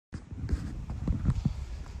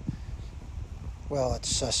Well, it's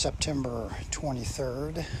September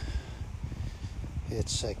 23rd.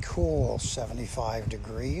 It's a cool 75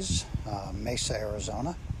 degrees, Mesa,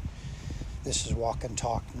 Arizona. This is Walk and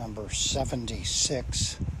Talk number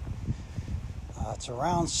 76. It's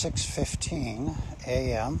around 6:15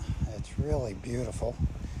 a.m. It's really beautiful.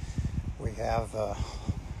 We have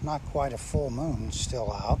not quite a full moon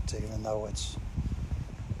still out, even though it's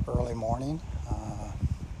early morning.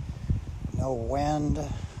 No wind.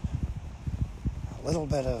 A little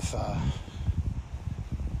bit of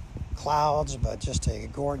clouds, but just a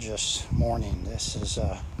gorgeous morning. This is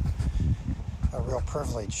a real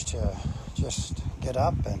privilege to just get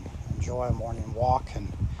up and enjoy a morning walk.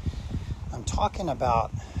 And I'm talking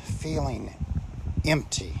about feeling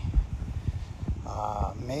empty.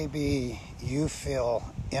 Maybe you feel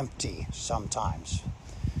empty sometimes.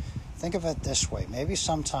 Think of it this way. Maybe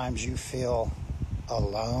sometimes you feel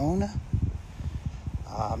alone.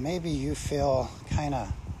 Maybe you feel kind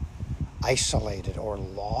of isolated or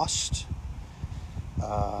lost.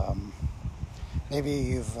 Maybe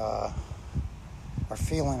you've are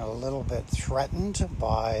feeling a little bit threatened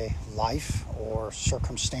by life or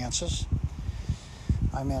circumstances.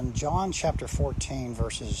 I'm in John chapter 14,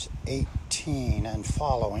 verses 18 and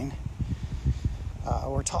following.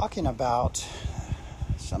 We're talking about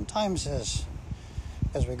sometimes as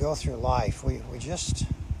we go through life, we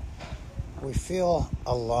feel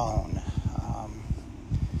alone.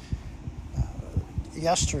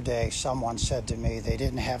 Yesterday, someone said to me they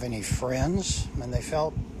didn't have any friends and they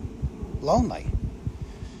felt lonely.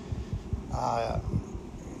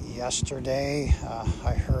 Yesterday,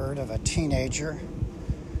 I heard of a teenager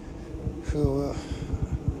who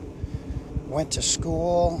went to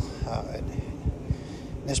school.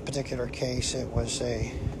 In this particular case, it was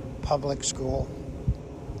a public school,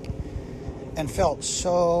 and felt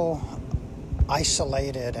so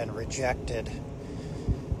isolated and rejected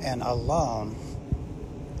and alone.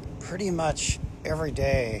 Pretty much every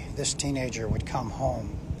day, this teenager would come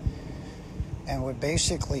home and would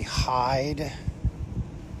basically hide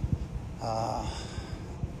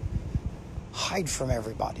from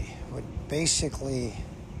everybody. Would basically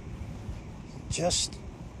just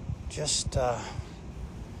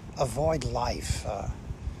avoid life.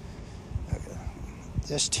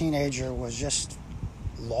 This teenager was just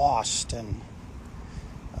lost, and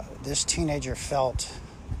this teenager felt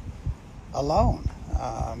alone.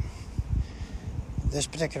 This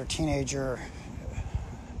particular teenager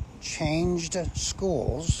changed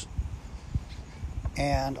schools,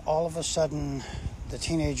 and all of a sudden the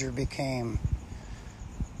teenager became,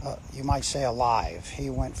 you might say, alive. He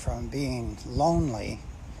went from being lonely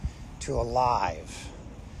to alive.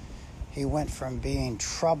 He went from being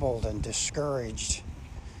troubled and discouraged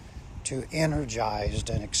to energized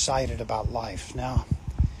and excited about life. Now,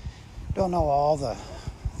 don't know all the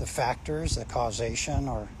factors, the causation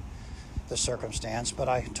or the circumstance, but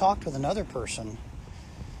I talked with another person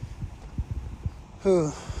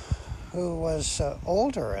who was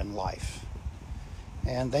older in life,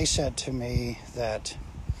 and they said to me that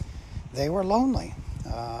they were lonely,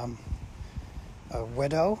 a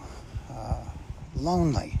widow,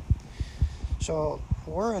 lonely. So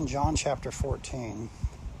we're in John chapter 14,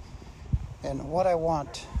 and what I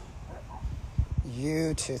want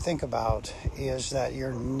you to think about is that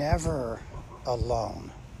you're never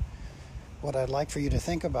alone. What I'd like for you to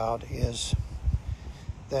think about is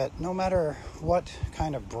that no matter what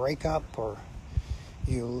kind of breakup or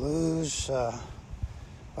you lose a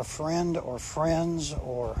friend or friends,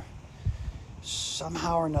 or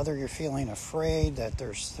somehow or another you're feeling afraid, that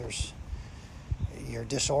you're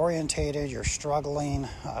disorientated, you're struggling,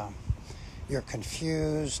 you're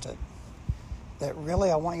confused, that really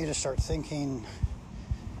I want you to start thinking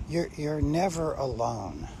you're never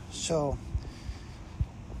alone. So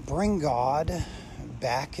bring God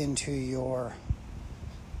back into your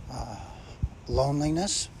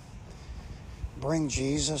loneliness. Bring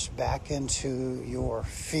Jesus back into your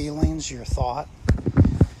feelings, your thought.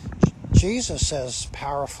 Jesus says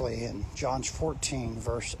powerfully in John 14,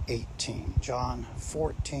 verse 18. John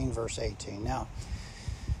 14, verse 18. Now,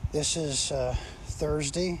 this is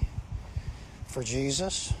Thursday for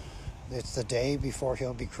Jesus. It's the day before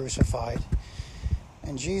he'll be crucified.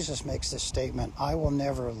 And Jesus makes this statement, "I will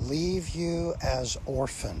never leave you as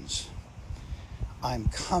orphans. I'm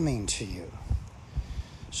coming to you."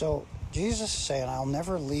 So Jesus is saying, I'll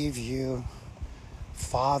never leave you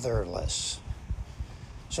fatherless.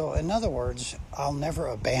 So in other words, I'll never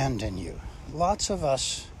abandon you. Lots of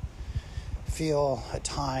us feel at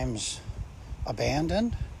times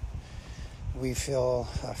abandoned. We feel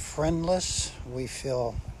friendless. We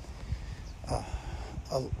feel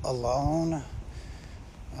alone.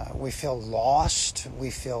 We feel lost. We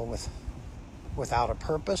feel without a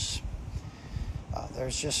purpose.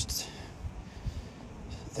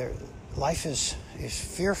 Life is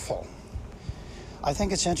fearful. I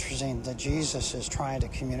think it's interesting that Jesus is trying to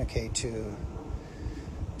communicate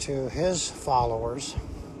to his followers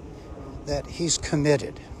that he's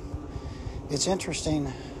committed. It's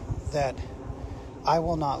interesting that I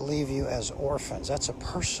will not leave you as orphans. That's a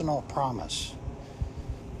personal promise.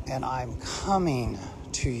 And I'm coming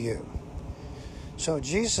to you. So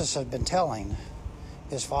Jesus had been telling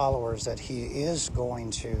his followers that he is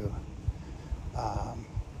going to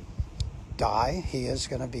die. He is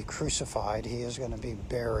going to be crucified. He is going to be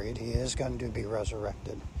buried. He is going to be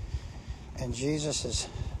resurrected. And Jesus is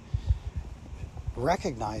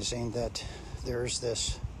recognizing that there's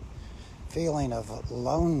this feeling of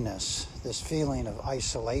aloneness, this feeling of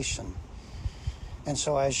isolation. And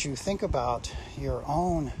so as you think about your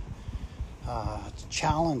own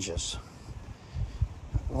challenges,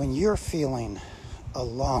 when you're feeling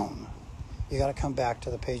alone, you got to come back to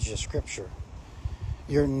the pages of Scripture.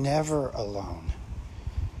 You're never alone.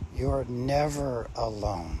 You're never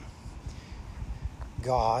alone.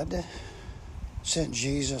 God sent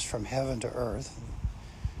Jesus from heaven to earth,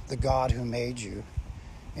 the God who made you,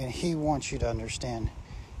 and he wants you to understand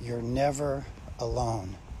you're never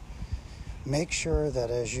alone. Make sure that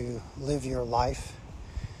as you live your life,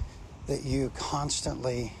 that you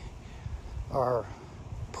constantly are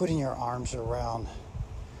putting your arms around,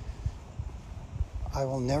 I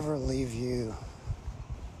will never leave you.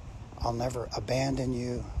 I'll never abandon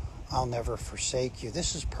you. I'll never forsake you.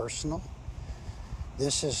 This is personal.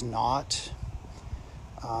 This is not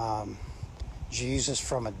Jesus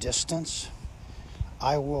from a distance.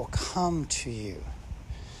 I will come to you.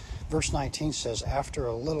 Verse 19 says, after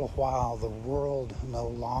a little while, the world no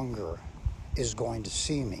longer is going to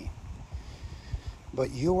see me.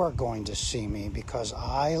 But you are going to see me because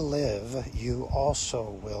I live, you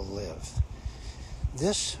also will live.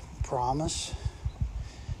 This promise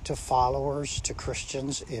to followers, to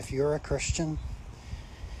Christians, if you're a Christian,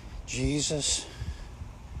 Jesus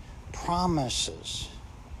promises.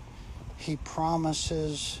 He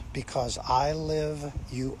promises, because I live,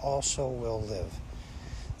 you also will live.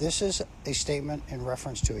 This is a statement in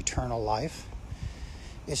reference to eternal life.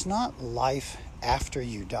 It's not life after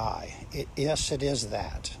you die. Yes, it is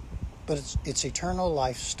that. But it's eternal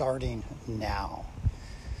life starting now.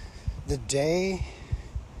 The day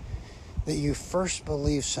that you first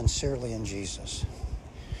believe sincerely in Jesus,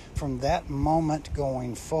 from that moment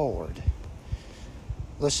going forward,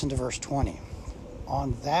 listen to verse 20.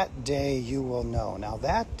 On that day you will know. Now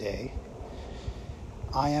that day,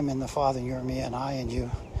 I am in the Father, and you are in me, and I in you.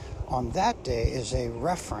 On that day is a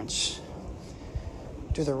reference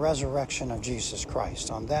to the resurrection of Jesus Christ.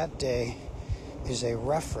 On that day is a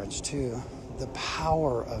reference to the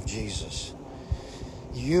power of Jesus.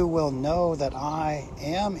 You will know that I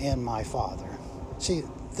am in my Father. See,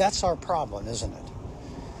 that's our problem, isn't it?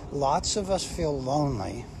 Lots of us feel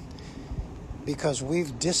lonely because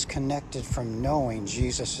we've disconnected from knowing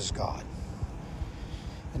Jesus is God.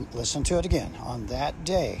 And listen to it again. On that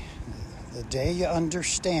day, the day you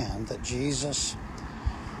understand that Jesus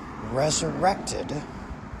resurrected,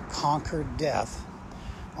 conquered death,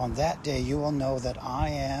 on that day you will know that I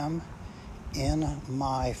am in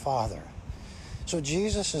my Father. So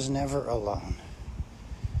Jesus is never alone.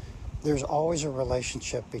 There's always a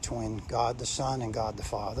relationship between God the Son and God the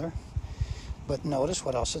Father. But notice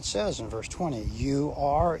what else it says in verse 20. You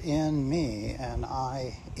are in me and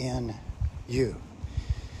I in you.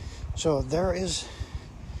 So there is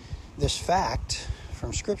this fact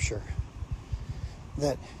from Scripture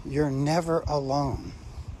that you're never alone.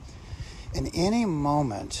 In any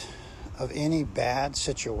moment of any bad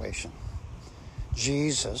situation,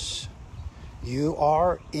 Jesus, you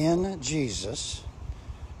are in Jesus,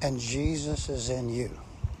 and Jesus is in you.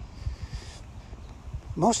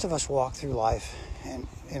 Most of us walk through life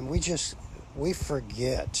and we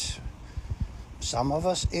forget. Some of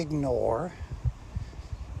us ignore.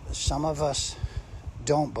 Some of us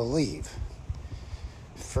don't believe.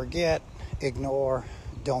 Forget, ignore,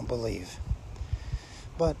 don't believe.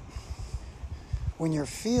 But when you're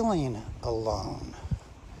feeling alone,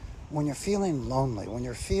 when you're feeling lonely, when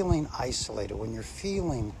you're feeling isolated, when you're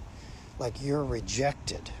feeling like you're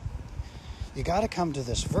rejected, you got to come to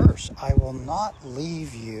this verse. I will not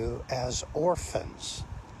leave you as orphans.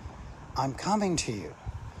 I'm coming to you.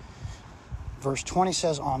 Verse 20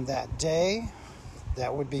 says, on that day,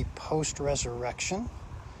 that would be post-resurrection,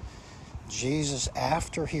 Jesus,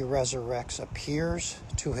 after he resurrects, appears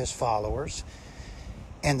to his followers,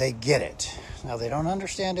 and they get it. Now, they don't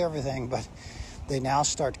understand everything, but they now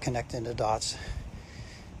start connecting the dots.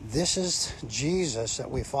 This is Jesus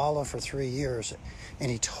that we follow for 3 years,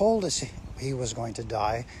 and he told us he was going to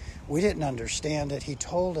die. We didn't understand it. He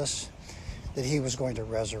told us that he was going to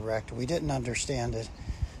resurrect. We didn't understand it.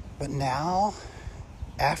 But now,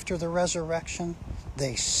 after the resurrection,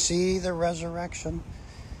 they see the resurrection.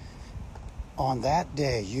 On that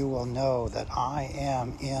day, you will know that I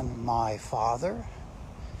am in my Father,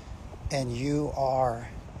 and you are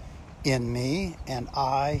in me, and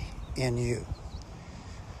I in you.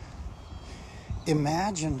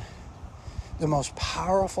 Imagine the most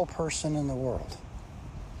powerful person in the world,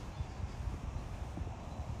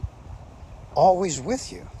 always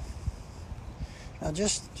with you. Now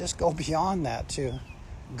just go beyond that to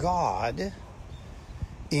God,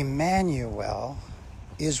 Emmanuel,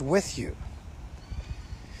 is with you.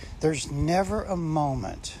 There's never a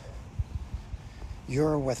moment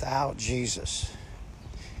you're without Jesus.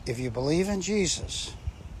 If you believe in Jesus,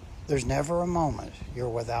 there's never a moment you're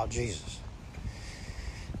without Jesus.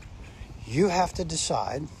 You have to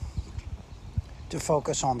decide to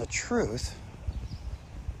focus on the truth,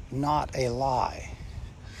 not a lie.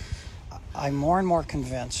 I'm more and more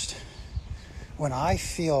convinced when I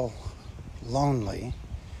feel lonely,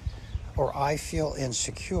 or I feel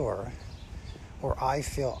insecure, or I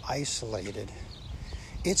feel isolated,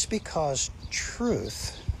 it's because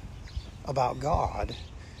truth about God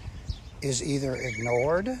is either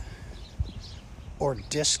ignored or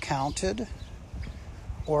discounted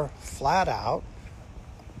or flat out,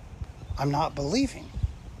 I'm not believing.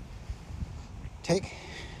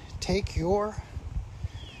 Take your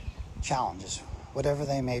challenges, whatever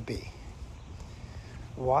they may be.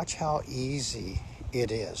 Watch how easy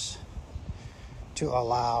it is to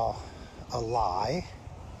allow a lie,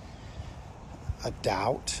 a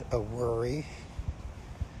doubt, a worry,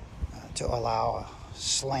 to allow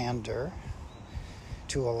slander,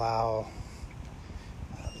 to allow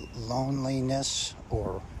loneliness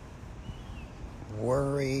or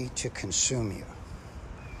worry to consume you.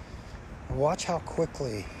 Watch how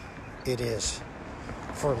quickly it is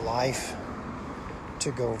for life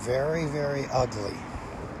to go very, very ugly.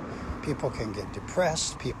 People can get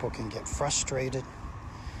depressed, people can get frustrated,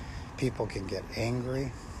 people can get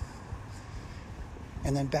angry,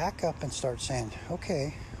 and then back up and start saying,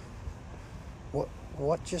 okay,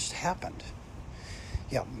 what just happened?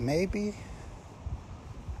 Yeah, maybe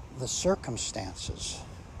the circumstances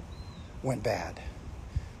went bad,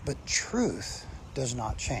 but truth does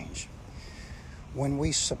not change. When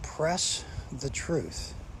we suppress the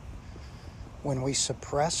truth,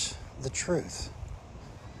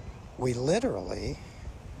 we literally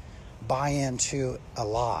buy into a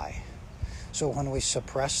lie. So when we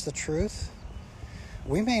suppress the truth,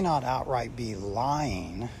 we may not outright be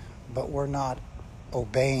lying, but we're not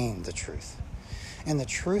obeying the truth. And the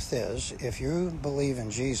truth is, if you believe in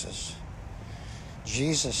Jesus,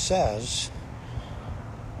 Jesus says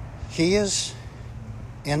he is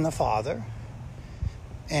in the Father,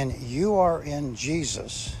 and you are in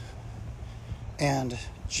Jesus, and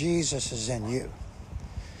Jesus is in you.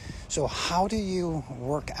 So how do you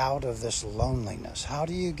work out of this loneliness? How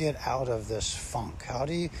do you get out of this funk? How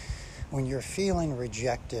do you, when you're feeling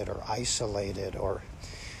rejected or isolated, or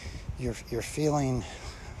you're feeling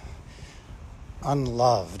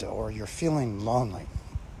unloved, or you're feeling lonely?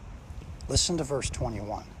 Listen to verse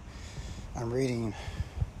 21. I'm reading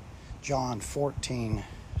John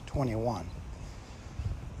 14:21.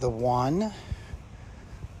 The one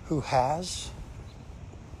who has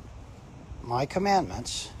my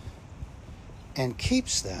commandments and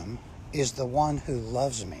keeps them is the one who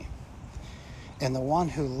loves me. And the one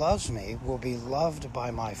who loves me will be loved by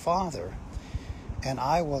my Father, and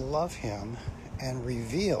I will love him and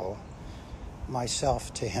reveal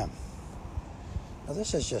myself to him. Now,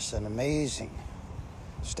 this is just an amazing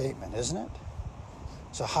statement, isn't it?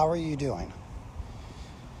 So how are you doing?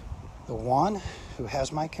 The one who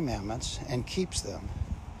has my commandments and keeps them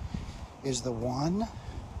is the one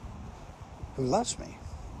who loves me.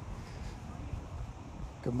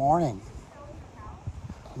 Good morning.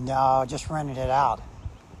 No, just rented it out.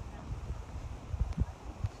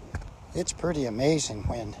 It's pretty amazing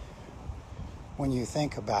when you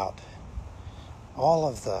think about all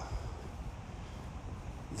of the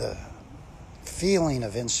feeling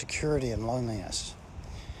of insecurity and loneliness.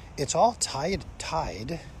 It's all tied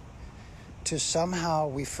to somehow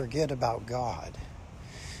we forget about God.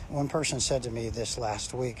 One person said to me this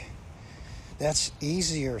last week, that's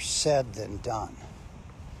easier said than done.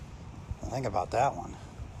 Well, think about that one.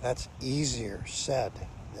 That's easier said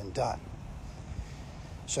than done.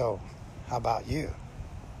 So, how about you?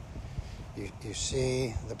 You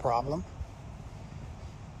see the problem?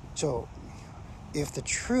 So if the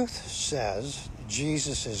truth says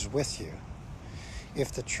Jesus is with you,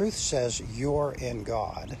 if the truth says you're in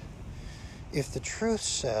God, if the truth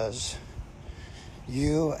says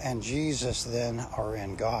you and Jesus then are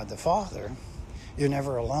in God the Father, you're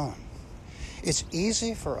never alone. It's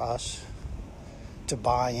easy for us to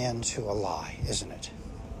buy into a lie, isn't it?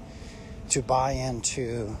 To buy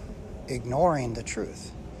into ignoring the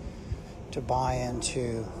truth, to buy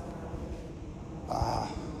into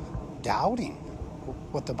doubting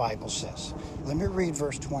what the Bible says. Let me read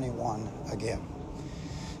verse 21 again.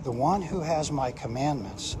 The one who has my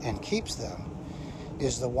commandments and keeps them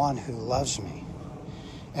is the one who loves me.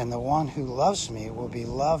 And the one who loves me will be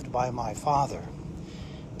loved by my Father.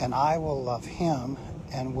 And I will love him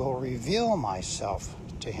and will reveal myself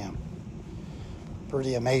to him.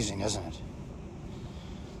 Pretty amazing, isn't it?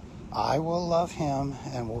 I will love him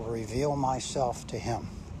and will reveal myself to him.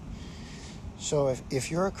 So if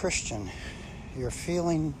you're a Christian, you're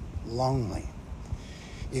feeling lonely,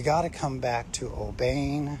 you got to come back to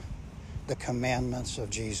obeying the commandments of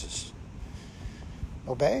Jesus.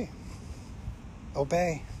 Obey.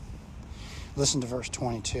 Obey. Listen to verse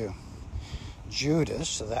 22. Judas,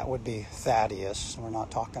 so that would be Thaddeus. We're not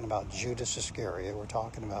talking about Judas Iscariot. We're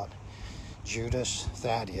talking about Judas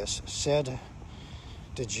Thaddeus, said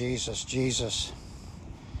to Jesus, Jesus,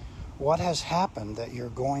 what has happened that you're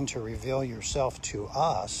going to reveal yourself to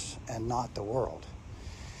us and not the world?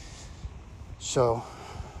 So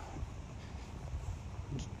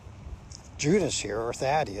Judas here, or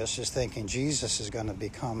Thaddeus, is thinking Jesus is going to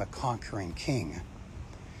become a conquering king.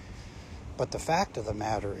 But the fact of the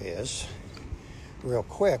matter is, real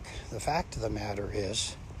quick, the fact of the matter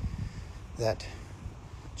is that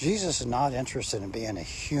Jesus is not interested in being a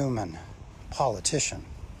human politician.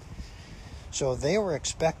 So they were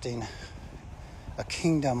expecting a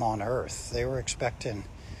kingdom on earth. They were expecting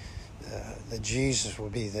that Jesus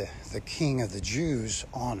would be the king of the Jews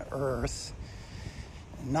on earth,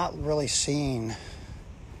 not really seeing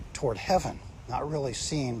toward heaven, not really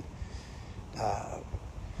seeing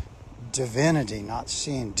divinity, not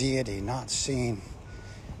seeing deity, not seeing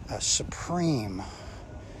supreme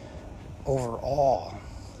over all.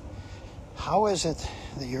 How is it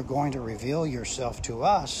that you're going to reveal yourself to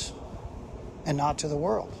us and not to the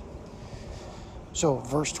world? So,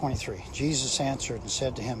 verse 23, Jesus answered and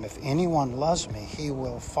said to him, if anyone loves me, he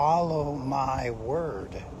will follow my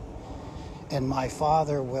word, and my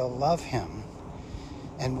Father will love him,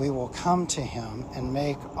 and we will come to him and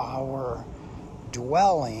make our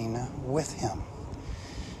dwelling with him.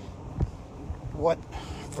 What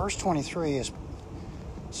verse 23 is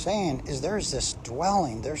saying is there's this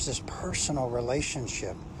dwelling, there's this personal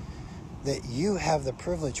relationship that you have the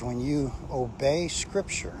privilege when you obey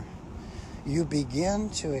Scripture. You begin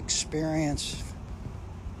to experience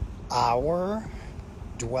our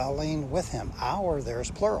dwelling with him. Our, there's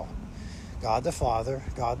plural. God the Father,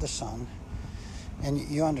 God the Son, and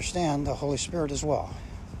you understand the Holy Spirit as well.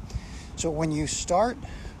 So when you start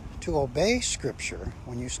to obey Scripture,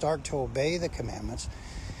 when you start to obey the commandments,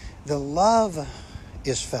 the love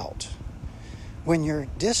is felt. When you're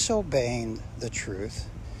disobeying the truth,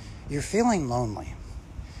 you're feeling lonely.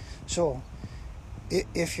 So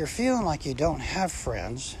if you're feeling like you don't have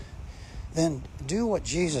friends, then do what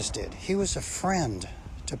Jesus did. He was a friend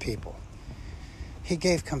to people. He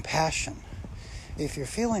gave compassion. If you're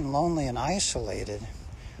feeling lonely and isolated,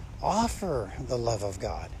 offer the love of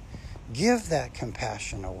God. Give that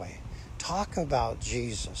compassion away. Talk about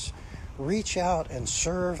Jesus. Reach out and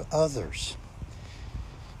serve others.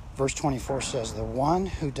 Verse 24 says, the one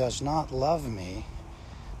who does not love me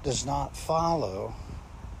does not follow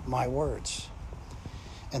my words.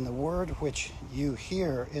 And the word which you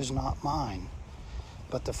hear is not mine,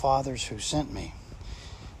 but the Father's who sent me.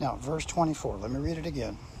 Now, verse 24, let me read it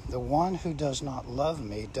again. The one who does not love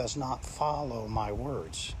me does not follow my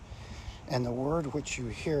words. And the word which you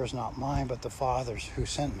hear is not mine, but the Father's who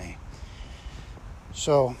sent me.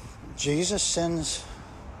 So, Jesus sends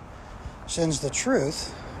the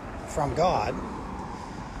truth from God,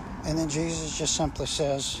 and then Jesus just simply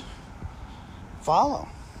says, follow.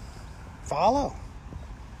 Follow.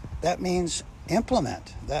 That means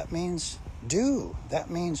implement. That means do. That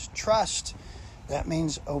means trust. That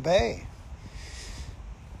means obey.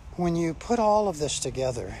 When you put all of this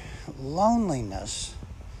together, loneliness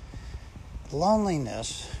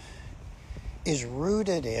is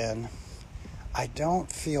rooted in, I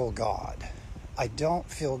don't feel God. I don't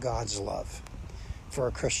feel God's love for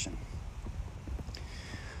a Christian.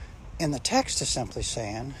 And the text is simply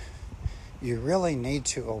saying, you really need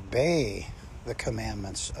to obey the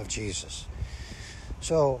commandments of Jesus.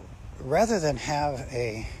 So rather than have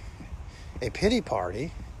a a pity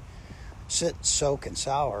party, sit, soak, and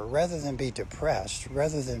sour, rather than be depressed,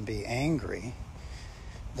 rather than be angry.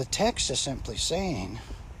 The text is simply saying,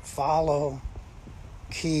 follow,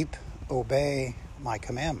 keep, obey my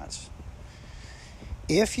commandments.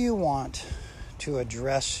 If you want to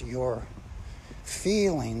address your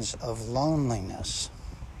feelings of loneliness,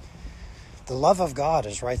 the love of God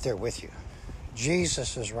is right there with you.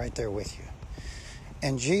 Jesus is right there with you.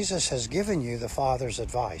 And Jesus has given you the Father's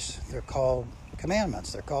advice. They're called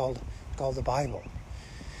commandments. They're called the Bible.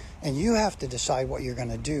 And you have to decide what you're going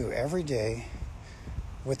to do every day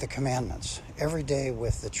with the commandments, every day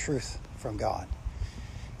with the truth from God.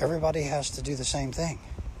 Everybody has to do the same thing.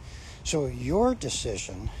 So your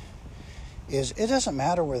decision is, it doesn't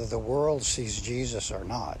matter whether the world sees Jesus or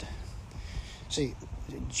not. See,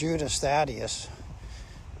 Judas Thaddeus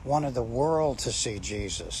wanted the world to see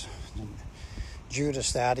Jesus.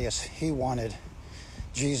 Judas Thaddeus, he wanted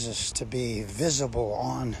Jesus to be visible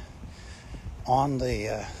on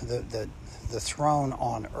the throne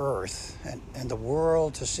on earth, and the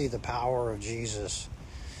world to see the power of Jesus.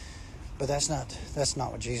 But that's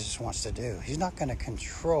not what Jesus wants to do. He's not going to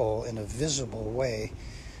control in a visible way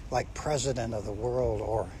like president of the world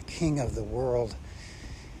or king of the world.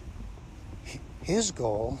 His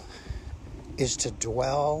goal is to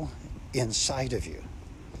dwell inside of you.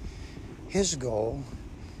 His goal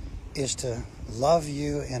is to love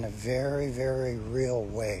you in a very, very real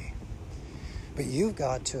way. But you've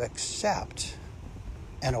got to accept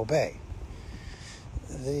and obey.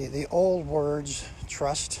 The old words,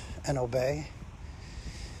 trust and obey,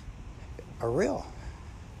 are real.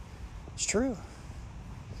 It's true.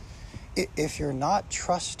 If you're not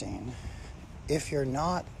trusting, if you're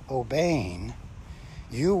not obeying,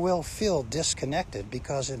 you will feel disconnected,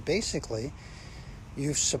 because basically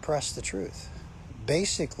you've suppressed the truth.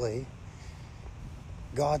 Basically,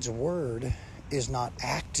 God's word is not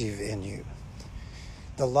active in you.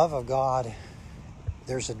 The love of God,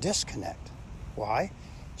 there's a disconnect. Why?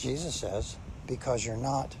 Jesus says, because you're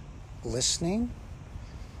not listening,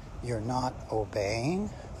 you're not obeying.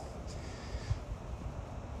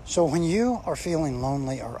 So when you are feeling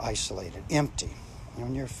lonely or isolated, empty,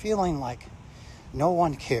 when you're feeling like no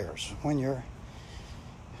one cares, when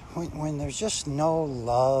there's just no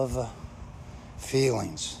love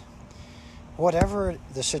feelings, whatever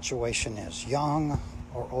the situation is, young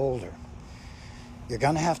or older, you're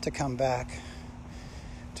going to have to come back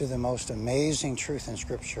to the most amazing truth in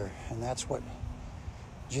Scripture, and that's what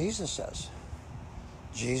Jesus says.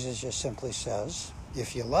 Jesus just simply says,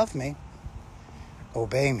 if you love me,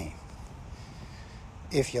 obey me.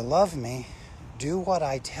 If you love me, do what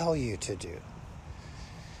I tell you to do.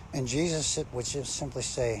 And Jesus would just simply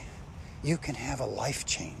say, you can have a life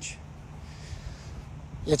change.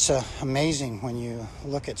 It's amazing when you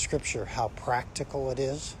look at Scripture how practical it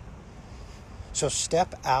is. So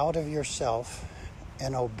step out of yourself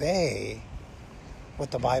and obey what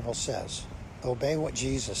the Bible says. Obey what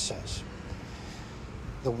Jesus says.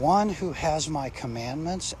 The one who has my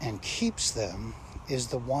commandments and keeps them is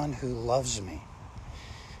the one who loves me.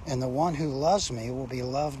 And the one who loves me will be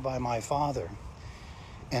loved by my Father.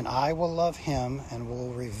 And I will love him and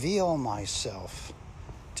will reveal myself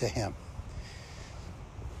to him.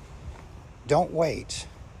 Don't wait.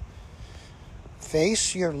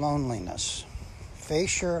 Face your loneliness.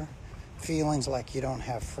 Face your feelings like you don't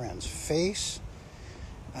have friends. Face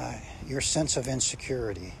your sense of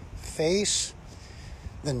insecurity. Face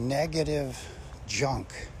the negative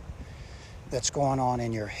junk that's going on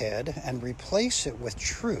in your head and replace it with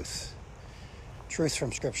truth. Truth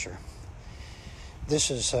from Scripture.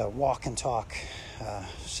 This is Walk and Talk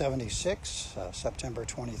 76, September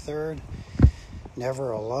 23rd.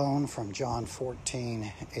 Never Alone from John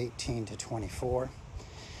 14, 18 to 24.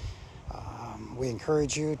 We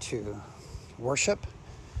encourage you to worship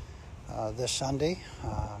this Sunday.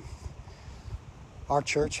 Our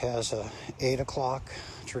church has a 8 o'clock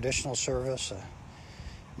traditional service, a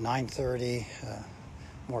 9:30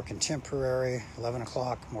 more contemporary, 11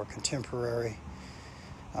 o'clock more contemporary,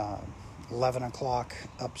 11 o'clock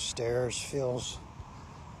upstairs feels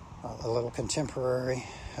a little contemporary,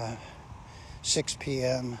 6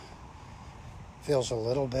 p.m. feels a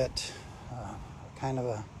little bit kind of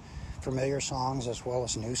a familiar songs as well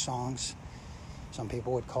as new songs. Some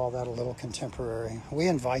people would call that a little contemporary. We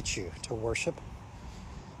invite you to worship.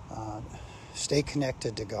 Stay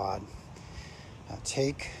connected to God.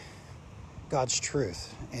 Take God's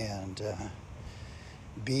truth and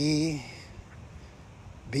be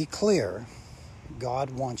clear.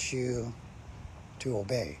 God wants you to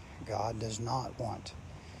obey. God does not want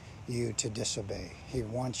you to disobey. He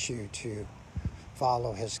wants you to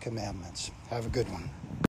follow his commandments. Have a good one.